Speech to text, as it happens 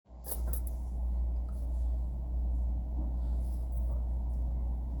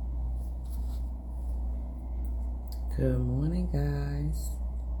Good morning, guys.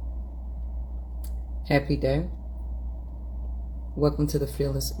 Happy day. Welcome to the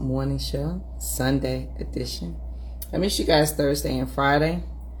Fearless Morning Show, Sunday edition. I miss you guys Thursday and Friday.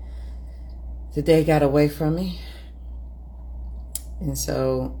 The day got away from me. And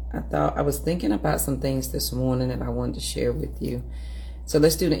so I was thinking about some things this morning that I wanted to share with you. So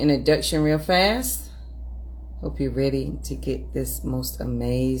let's do the introduction real fast. Hope you're ready to get this most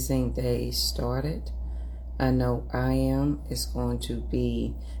amazing day started. I know I am. It's going to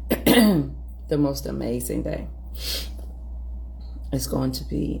be the most amazing day. It's going to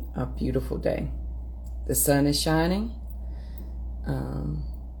be a beautiful day. The sun is shining.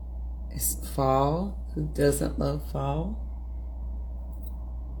 It's fall. Who doesn't love fall?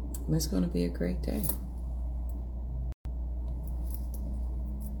 And it's going to be a great day.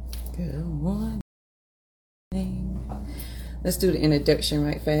 Good morning. Let's do the introduction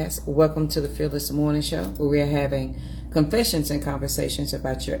right fast. Welcome to the Fearless Morning Show, where we are having confessions and conversations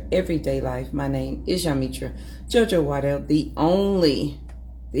about your everyday life. My name is Yamitra Jojo Waddell, the only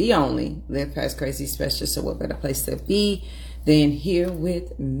Live Past Crazy specialist. So what better place to be than here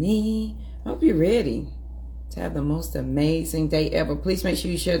with me? I hope you're ready to have the most amazing day ever. Please make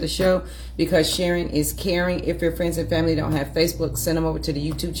sure you share the show, because sharing is caring. If your friends and family don't have Facebook, send them over to the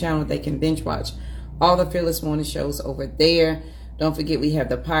YouTube channel. They can binge watch all the Fearless Morning shows over there. Don't forget, we have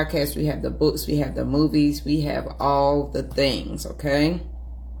the podcast, we have the books, we have the movies, we have all the things, okay?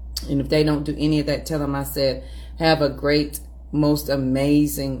 And if they don't do any of that, tell them I said, have a great, most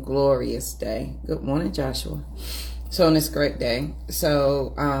amazing, glorious day. Good morning, Joshua. So on this great day,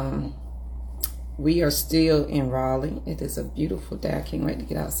 we are still in Raleigh. It is a beautiful day. I can't wait to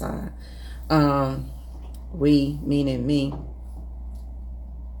get outside. We, meaning me.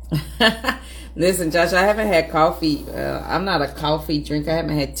 Listen, Josh, I haven't had coffee. I'm not a coffee drinker. I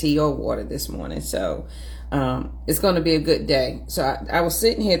haven't had tea or water this morning. So it's going to be a good day. So I was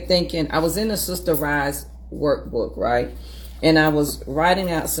sitting here thinking, I was in the Sister Rise workbook, right? And I was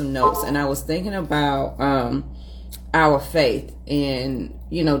writing out some notes, and I was thinking about our faith and,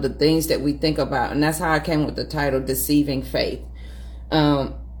 you know, the things that we think about. And that's how I came with the title, Deceiving Faith.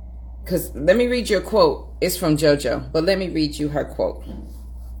 Because let me read you a quote. It's from JoJo, but let me read you her quote.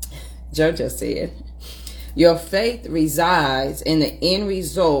 JoJo said, your faith resides in the end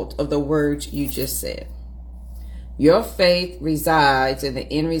result of the words you just said. Your faith resides in the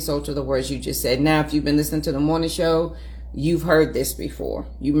end result of the words you just said. Now, if you've been listening to the morning show, you've heard this before.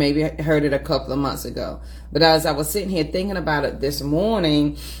 You maybe heard it a couple of months ago. But as I was sitting here thinking about it this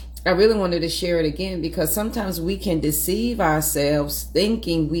morning, I really wanted to share it again, because sometimes we can deceive ourselves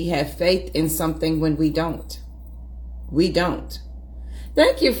thinking we have faith in something when we don't. We don't.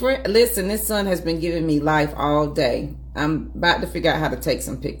 Thank you, friend. Listen, this sun has been giving me life all day. I'm about to figure out how to take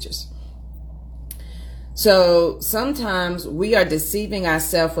some pictures. So sometimes we are deceiving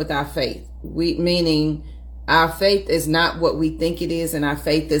ourselves with our faith. Meaning our faith is not what we think it is, and our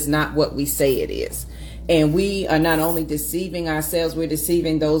faith is not what we say it is. And we are not only deceiving ourselves, we're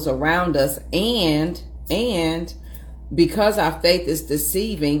deceiving those around us. And because our faith is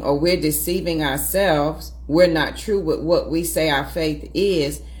deceiving, or we're deceiving ourselves, we're not true with what we say our faith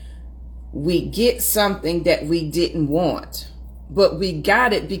is. We get something that we didn't want, but we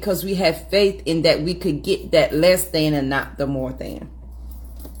got it because we have faith in that we could get that less than and not the more than.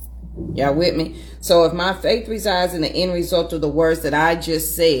 Y'all with me? So if my faith resides in the end result of the words that I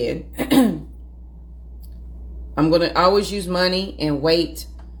just said, I'm going to always use money and weight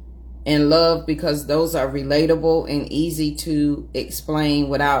and love, because those are relatable and easy to explain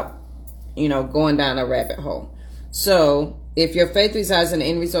without, going down a rabbit hole. So if your faith resides in the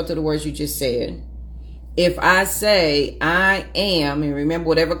end result of the words you just said, if I say I am, and remember,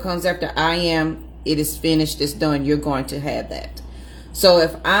 whatever comes after I am, it is finished, it's done, you're going to have that. So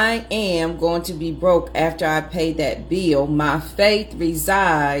if I am going to be broke after I pay that bill, my faith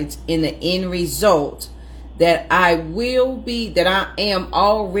resides in the end result that I am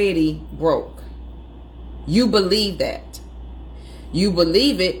already broke. You believe that. You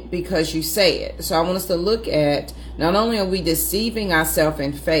believe it because you say it. So I want us to look at, not only are we deceiving ourselves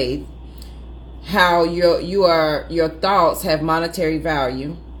in faith, how your thoughts have monetary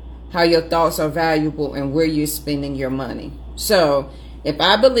value, how your thoughts are valuable, and where you're spending your money. So if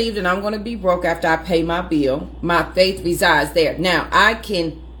I believe that I'm going to be broke after I pay my bill, my faith resides there. Now, I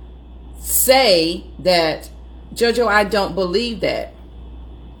can say that, JoJo, I don't believe that.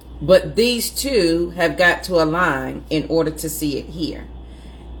 But these two have got to align in order to see it here.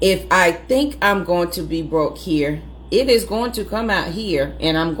 If I think I'm going to be broke here, it is going to come out here,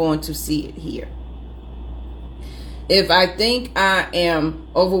 and I'm going to see it here. If I think I am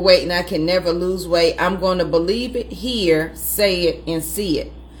overweight and I can never lose weight, I'm going to believe it, hear, say it, and see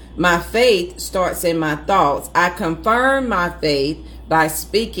it. My faith starts in my thoughts. I confirm my faith by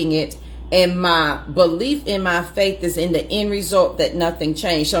speaking it, and my belief in my faith is in the end result that nothing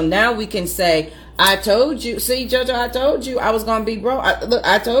changed. So now we can say, I told you. See, JoJo, I told you I was going to be broke.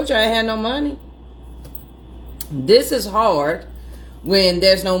 I told you I had no money. This is hard when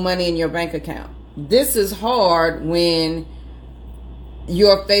there's no money in your bank account. This is hard when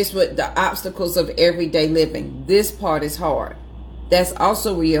you're faced with the obstacles of everyday living. This part is hard. That's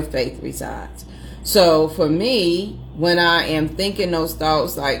also where your faith resides. So for me, when I am thinking those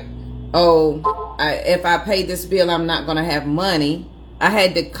thoughts like, if I pay this bill, I'm not going to have money.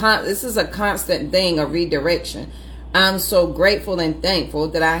 This is a constant thing of redirection. I'm so grateful and thankful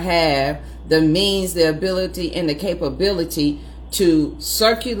that I have the means, the ability, and the capability to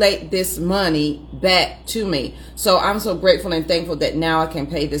circulate this money back to me. So I'm so grateful and thankful that now I can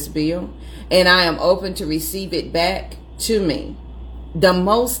pay this bill, and I am open to receive it back to me. The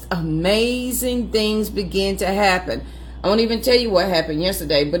most amazing things begin to happen. I won't even tell you what happened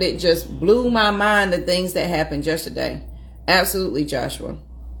yesterday, but it just blew my mind, the things that happened yesterday. Absolutely, Joshua.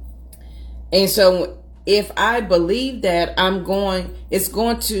 And so if I believe that,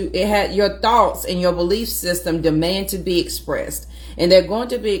 your thoughts and your belief system demand to be expressed. And they're going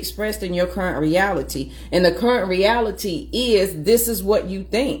to be expressed in your current reality. And the current reality is, this is what you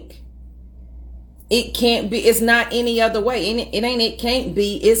think. It can't be, it's not any other way. It can't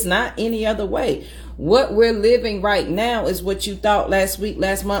be, it's not any other way. What we're living right now is what you thought last week,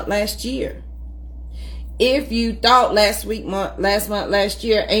 last month, last year. If you thought last month, last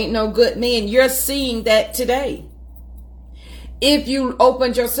year, ain't no good man, you're seeing that today. If you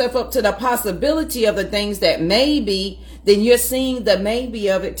opened yourself up to the possibility of the things that may be, then you're seeing the maybe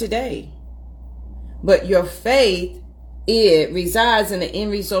of it today. But your faith, it resides in the end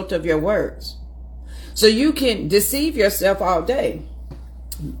result of your words. So you can deceive yourself all day.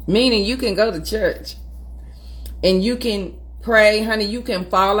 Meaning you can go to church and you can pray, honey, you can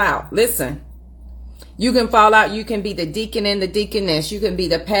fall out. Listen. You can fall out. You can be the deacon and the deaconess. You can be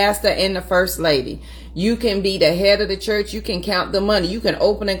the pastor and the first lady. You can be the head of the church. You can count the money. You can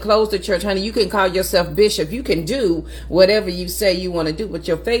open and close the church, honey. You can call yourself bishop. You can do whatever you say you want to do, but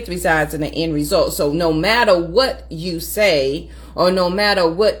your faith resides in the end result. So no matter what you say, or no matter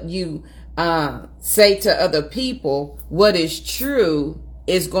what you say to other people, what is true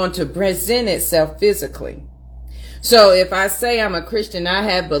is going to present itself physically. So if I say I'm a Christian, I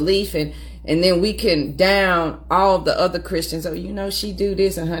have belief in, and then we can down all the other Christians. Oh, you know, she do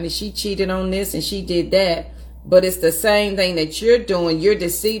this, and honey, she cheated on this and she did that. But it's the same thing that you're doing. You're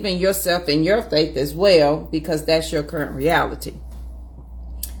deceiving yourself in your faith as well, because that's your current reality.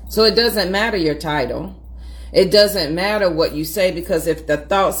 So it doesn't matter your title. It doesn't matter what you say, because if the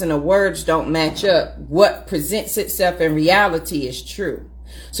thoughts and the words don't match up, what presents itself in reality is true.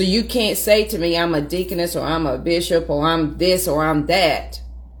 So you can't say to me, I'm a deaconess, or I'm a bishop, or I'm this, or I'm that,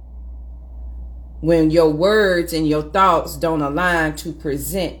 when your words and your thoughts don't align to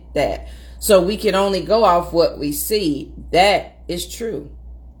present that. So we can only go off what we see. That is true.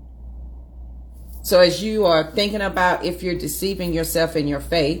 So as you are thinking about if you're deceiving yourself in your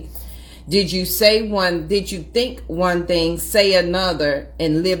faith, did you think one thing, say another,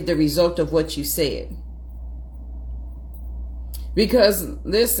 and live the result of what you said? Because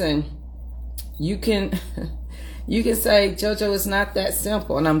listen, you can say, JoJo, it's not that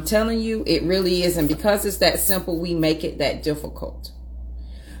simple. And I'm telling you, it really isn't. Because it's that simple, we make it that difficult.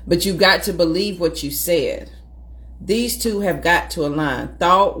 But you got to believe what you said. These two have got to align.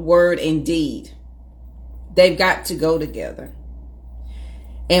 Thought, word, and deed. They've got to go together.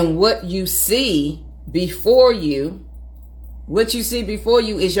 And what you see before you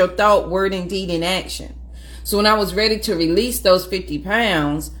is your thought, word, and deed in action. So when I was ready to release those 50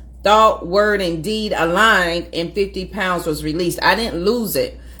 pounds, thought, word, and deed aligned, and 50 pounds was released. I didn't lose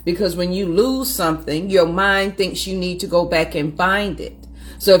it, because when you lose something, your mind thinks you need to go back and find it.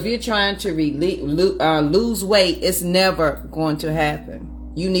 So if you're trying to lose weight, it's never going to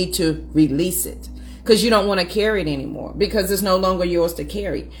happen. You need to release it, because you don't want to carry it anymore, because it's no longer yours to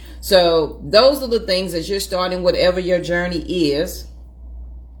carry. So those are the things as you're starting whatever your journey is,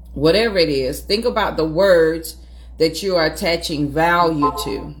 whatever it is. Think about the words that you are attaching value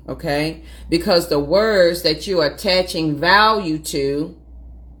to, okay? Because the words that you are attaching value to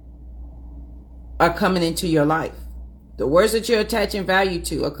are coming into your life. The words that you're attaching value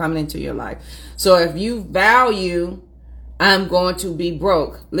to are coming into your life. So if you value, I'm going to be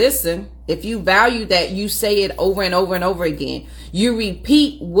broke. Listen, if you value that, you say it over and over and over again. You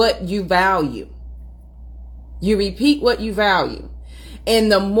repeat what you value. You repeat what you value. And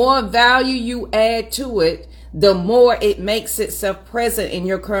the more value you add to it, the more it makes itself present in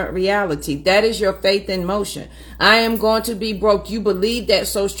your current reality. That is your faith in motion. I am going to be broke. You believe that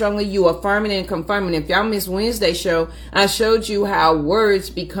so strongly, you affirming and confirming. If y'all missed Wednesday's show, I showed you how words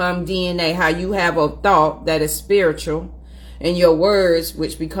become DNA, how you have a thought that is spiritual and your words,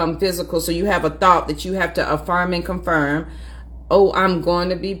 which become physical. So you have a thought that you have to affirm and confirm. Oh, I'm going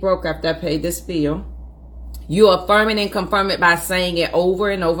to be broke after I pay this bill. You affirm it and confirm it by saying it over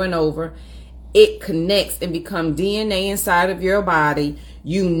and over and over. It connects and becomes DNA inside of your body.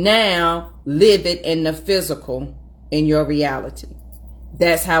 You now live it in the physical in your reality.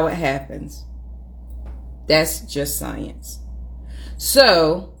 That's how it happens. That's just science.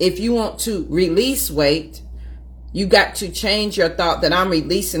 So if you want to release weight, you got to change your thought that I'm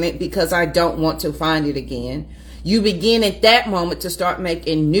releasing it because I don't want to find it again. You begin at that moment to start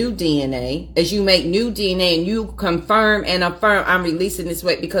making new DNA. As you make new DNA and you confirm and affirm, I'm releasing this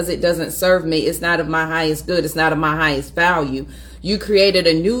weight because it doesn't serve me. It's not of my highest good. It's not of my highest value. You created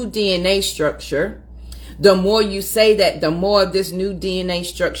a new DNA structure. The more you say that, the more of this new DNA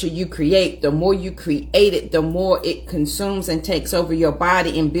structure you create. The more you create it, the more it consumes and takes over your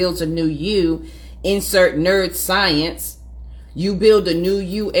body and builds a new you. Insert nerd science. You build a new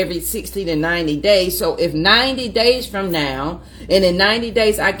you every 60 to 90 days. So if 90 days from now, and in 90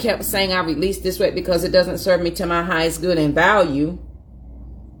 days I kept saying I released this weight because it doesn't serve me to my highest good and value,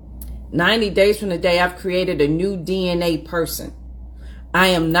 90 days from the day I've created a new DNA person. I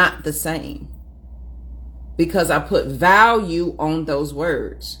am not the same because I put value on those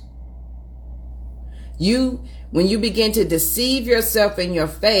words. When you begin to deceive yourself in your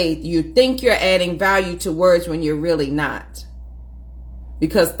faith, you think you're adding value to words when you're really not.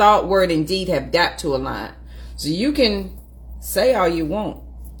 Because thought, word, and deed have got to align. So you can say all you want,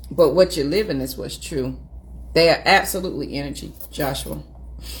 but what you're living is what's true. They are absolutely energy, Joshua.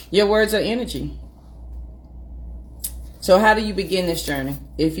 Your words are energy. So how do you begin this journey?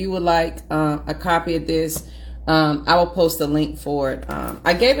 If you would like a copy of this, I will post a link for it.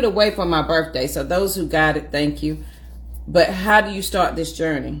 I gave it away for my birthday, so those who got it, thank you. But how do you start this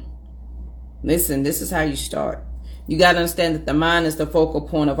journey? Listen, this is how you start. You got to understand that the mind is the focal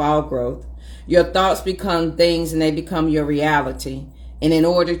point of all growth. Your thoughts become things and they become your reality. And in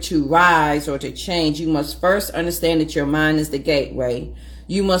order to rise or to change, you must first understand that your mind is the gateway.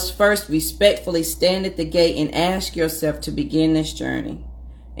 You must first respectfully stand at the gate and ask yourself to begin this journey.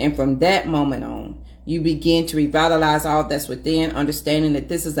 And from that moment on, you begin to revitalize all that's within, understanding that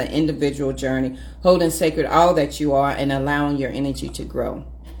this is an individual journey, holding sacred all that you are and allowing your energy to grow.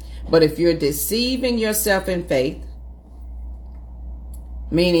 But if you're deceiving yourself in faith,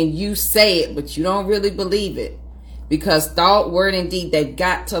 meaning you say it, but you don't really believe it, because thought, word, and deed, they've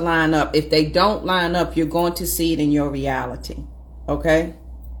got to line up. If they don't line up, you're going to see it in your reality. Okay?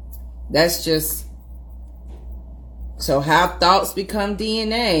 That's just... So how thoughts become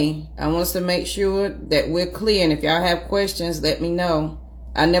DNA, I want us to make sure that we're clear. And if y'all have questions, let me know.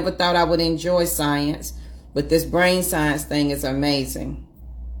 I never thought I would enjoy science, but this brain science thing is amazing.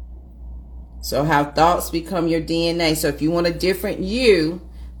 So how thoughts become your DNA. So if you want a different you,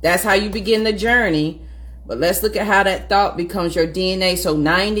 that's how you begin the journey. But let's look at how that thought becomes your DNA. So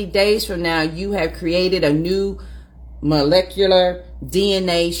 90 days from now, you have created a new molecular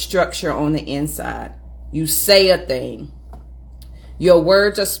DNA structure on the inside. You say a thing. Your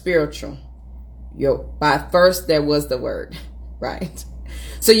words are spiritual. By first there was the word, right?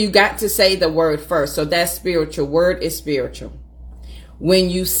 So you got to say the word first. So that's spiritual. Word is spiritual. When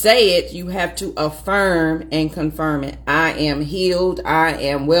you say it, you have to affirm and confirm it. I am healed. I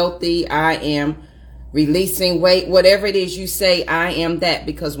am wealthy. I am releasing weight. Whatever it is you say, I am that.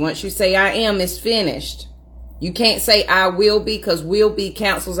 Because once you say I am, it's finished. You can't say I will be, because will be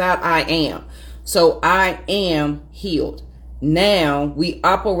cancels out I am. So I am healed. Now we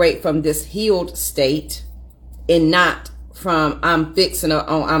operate from this healed state and not from I'm fixing or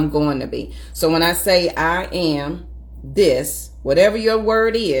I'm going to be. So when I say I am this, whatever your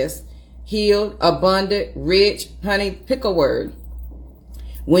word is, healed, abundant, rich, honey, pick a word.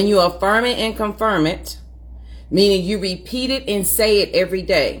 When you affirm it and confirm it, meaning you repeat it and say it every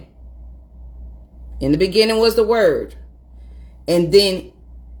day. In the beginning was the word. And then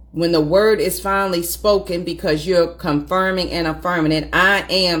when the word is finally spoken, because you're confirming and affirming it, I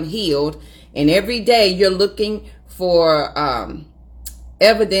am healed. And every day you're looking for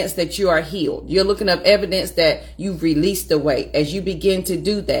evidence that you are healed. You're looking up evidence that you've released the weight. As you begin to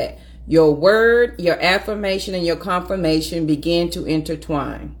do that, your word, your affirmation, and your confirmation begin to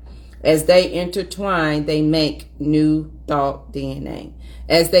intertwine. As they intertwine, they make new thought DNA.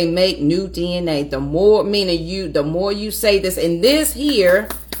 As they make new DNA, the more you say this, and this here,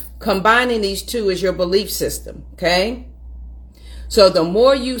 combining these two is your belief system, okay? So the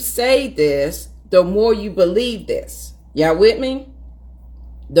more you say this, the more you believe this. Y'all with me?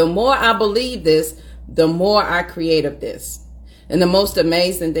 The more I believe this, the more I create of this. And the most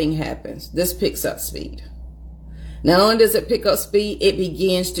amazing thing happens. This picks up speed. Not only does it pick up speed, it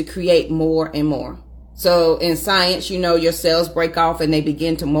begins to create more and more. So in science, your cells break off and they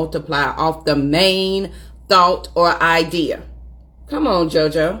begin to multiply off the main thought or idea. Come on,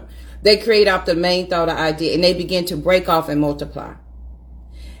 JoJo. They create off the main thought or idea and they begin to break off and multiply.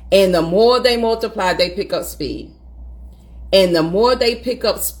 And the more they multiply, they pick up speed. And the more they pick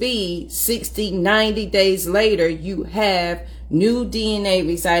up speed, 60, 90 days later, you have new DNA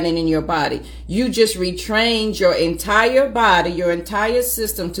residing in your body. You just retrained your entire body, your entire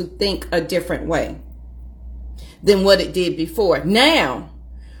system to think a different way than what it did before. Now,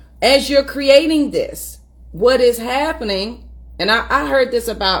 as you're creating this, what is happening, and I heard this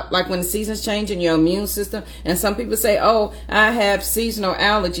about like when the seasons change in your immune system, and some people say, oh, I have seasonal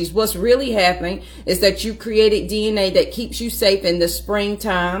allergies. What's really happening is that you created DNA that keeps you safe in the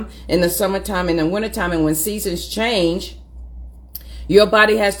springtime, in the summertime, in the wintertime, and when seasons change, your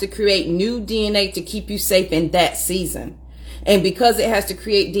body has to create new DNA to keep you safe in that season. And because it has to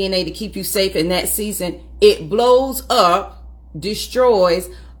create DNA to keep you safe in that season, it blows up, destroys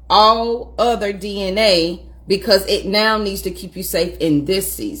all other DNA because it now needs to keep you safe in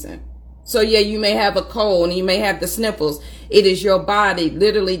this season. So yeah, you may have a cold and you may have the sniffles. It is your body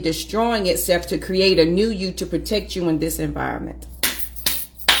literally destroying itself to create a new you to protect you in this environment.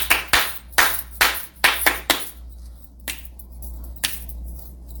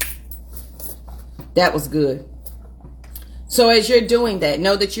 That was good. So as you're doing that,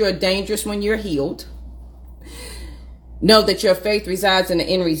 know that you are dangerous when you're healed. Know that your faith resides in the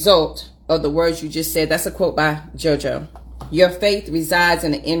end result of the words you just said. That's a quote by JoJo. Your faith resides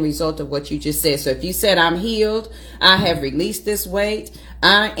in the end result of what you just said. So if you said, I'm healed, I have released this weight,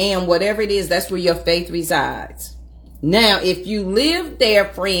 I am whatever it is, that's where your faith resides. Now, if you live there,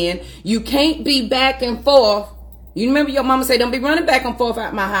 friend, you can't be back and forth. You remember your mama said, don't be running back and forth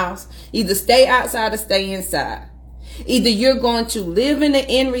out my house. Either stay outside or stay inside. Either you're going to live in the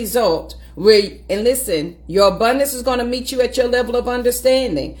end result where, and listen, your abundance is going to meet you at your level of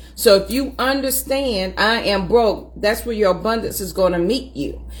understanding. So if you understand I am broke, that's where your abundance is going to meet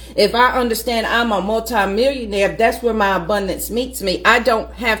you. If I understand I'm a multimillionaire, that's where my abundance meets me. I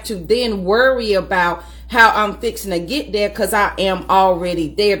don't have to then worry about how I'm fixing to get there because I am already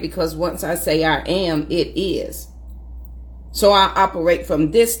there, because once I say I am, it is. So I operate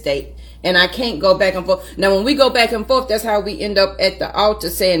from this state. And I can't go back and forth. Now, when we go back and forth, that's how we end up at the altar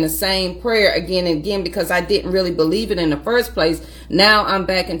saying the same prayer again and again, because I didn't really believe it in the first place. Now I'm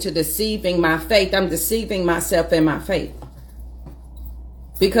back into deceiving my faith. I'm deceiving myself in my faith.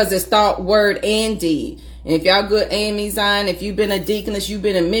 Because it's thought, word, and deed. And if y'all good AME Zion, if you've been a deaconess, you've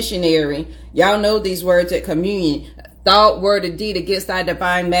been a missionary, y'all know these words at communion. Thought, word, and deed against thy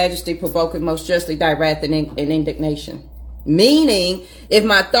divine majesty, provoking most justly thy wrath and indignation. Meaning, if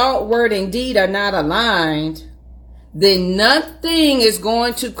my thought, word, and deed are not aligned, then nothing is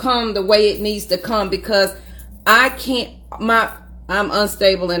going to come the way it needs to come, because I'm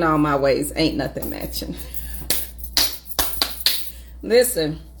unstable in all my ways. Ain't nothing matching.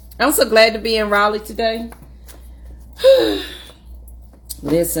 Listen, I'm so glad to be in Raleigh today.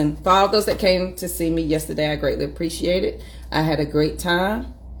 Listen, for all those that came to see me yesterday, I greatly appreciate it. I had a great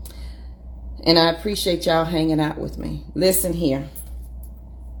time. And I appreciate y'all hanging out with me. Listen here.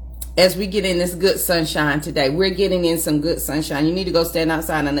 As we get in this good sunshine today, we're getting in some good sunshine. You need to go stand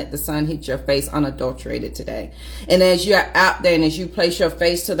outside and let the sun hit your face unadulterated today. And as you're out there and as you place your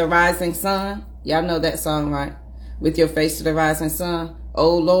face to the rising sun, y'all know that song, right? With your face to the rising sun.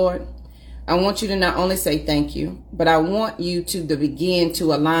 Oh, Lord, I want you to not only say thank you, but I want you to begin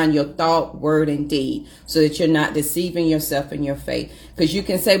to align your thought, word, and deed so that you're not deceiving yourself in your faith. Because you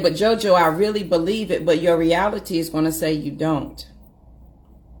can say, but JoJo, I really believe it, but your reality is going to say you don't.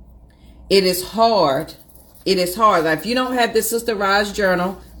 It is hard. It is hard. Like if you don't have the Sister Rise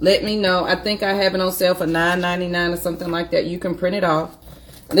journal, let me know. I think I have it on sale for $9.99 or something like that. You can print it off.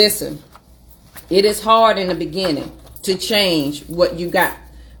 Listen, it is hard in the beginning to change what you got.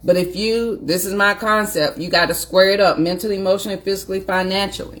 But if this is my concept, you got to square it up mentally, emotionally, physically,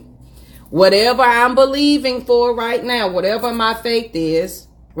 financially. Whatever I'm believing for right now, whatever my faith is,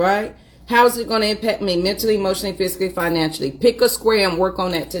 right? How is it going to impact me mentally, emotionally, physically, financially? Pick a square and work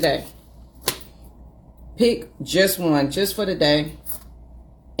on that today. Pick just one, just for the day.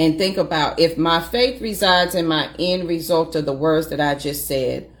 and think about, if my faith resides in my end result of the words that I just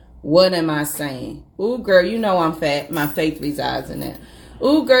said, what am I saying? Ooh, girl, you know I'm fat. My faith resides in that.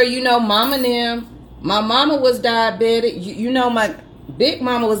 Ooh, girl, you know mama and them. My mama was diabetic. You know my big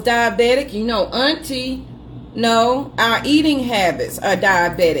mama was diabetic. You know auntie. No, our eating habits are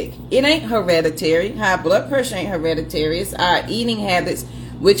diabetic. It ain't hereditary. High blood pressure ain't hereditary. It's our eating habits,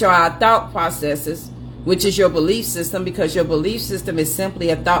 which are our thought processes, which is your belief system, because your belief system is simply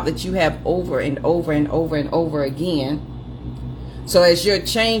a thought that you have over and over and over and over again. So as you're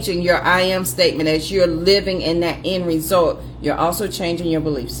changing your I am statement, as you're living in that end result, you're also changing your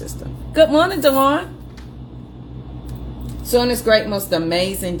belief system. Good morning, Dawn. So on this great, most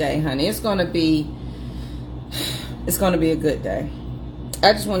amazing day, honey, it's going to be a good day.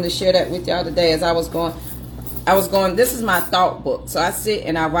 I just wanted to share that with y'all today. As I was going, this is my thought book. So I sit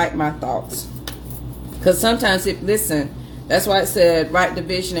and I write my thoughts. Because sometimes, listen, that's why it said, write the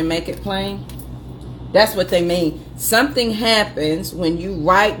vision and make it plain. That's what they mean. Something happens when you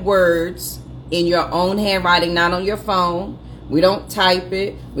write words in your own handwriting, not on your phone. We don't type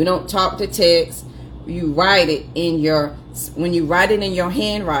it. We don't talk to text. You write it when you write it in your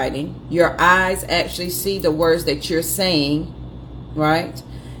handwriting, your eyes actually see the words that you're saying, right?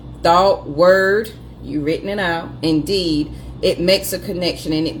 Thought, word, you've written it out. Indeed, it makes a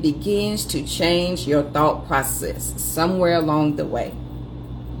connection and it begins to change your thought process somewhere along the way.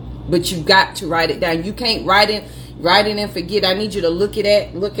 But you got to write it down. You can't write it and forget. I need you to look at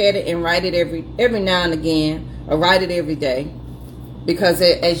it and write it every now and again, or write it every day. Because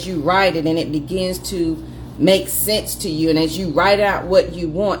as you write it and it begins to make sense to you, and as you write out what you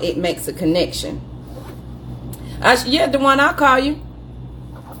want, it makes a connection. Yeah, the one I'll call you.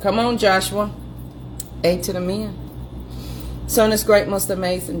 Come on, Joshua. A to the men. So on this great, most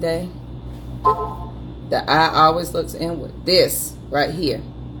amazing day, the eye always looks inward. This right here.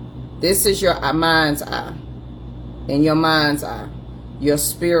 This is your mind's eye. In your mind's eye, your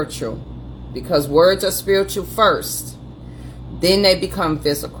spiritual. Because words are spiritual first. Then they become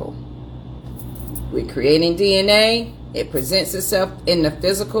physical. We're creating DNA. It presents itself in the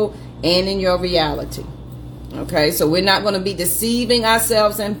physical and in your reality. Okay, so we're not going to be deceiving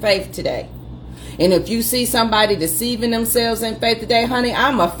ourselves in faith today. And if you see somebody deceiving themselves in faith today, honey,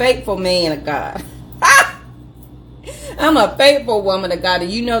 I'm a faithful man of God. I'm a faithful woman of God.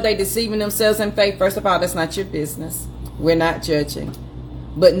 And you know they deceiving themselves in faith. First of all, that's not your business. We're not judging.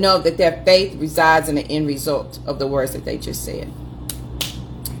 But know that their faith resides in the end result of the words that they just said.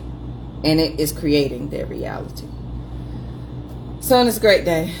 And it is creating their reality. So on this great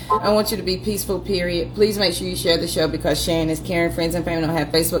day, I want you to be peaceful, period. Please make sure you share the show, because sharing is caring. Friends and family don't have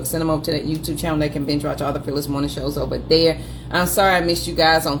Facebook. Send them over to that YouTube channel. They can binge watch all the Fearless Morning shows over there. I'm sorry I missed you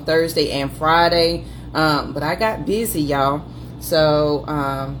guys on Thursday and Friday. But I got busy, y'all. So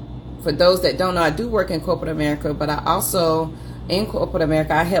for those that don't know, I do work in corporate America, but I also, in corporate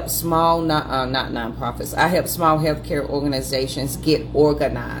America, I help small, not nonprofits. I help small healthcare organizations get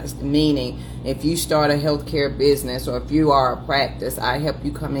organized. Meaning, if you start a healthcare business or if you are a practice, I help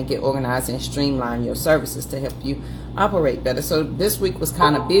you come and get organized and streamline your services to help you operate better. So this week was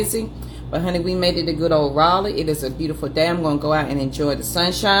kind of busy, but honey, we made it a good old Raleigh. It is a beautiful day. I'm going to go out and enjoy the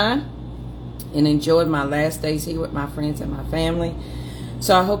sunshine and enjoy my last days here with my friends and my family.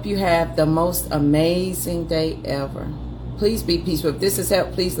 So I hope you have the most amazing day ever. Please be peaceful. If this has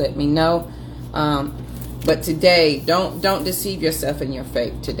helped, please let me know. But today, don't deceive yourself in your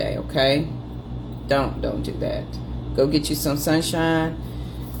faith today, okay? Don't do that. Go get you some sunshine.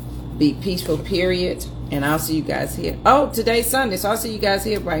 Be peaceful, period. And I'll see you guys here. Oh, today's Sunday, so I'll see you guys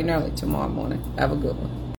here bright and early tomorrow morning. Have a good one.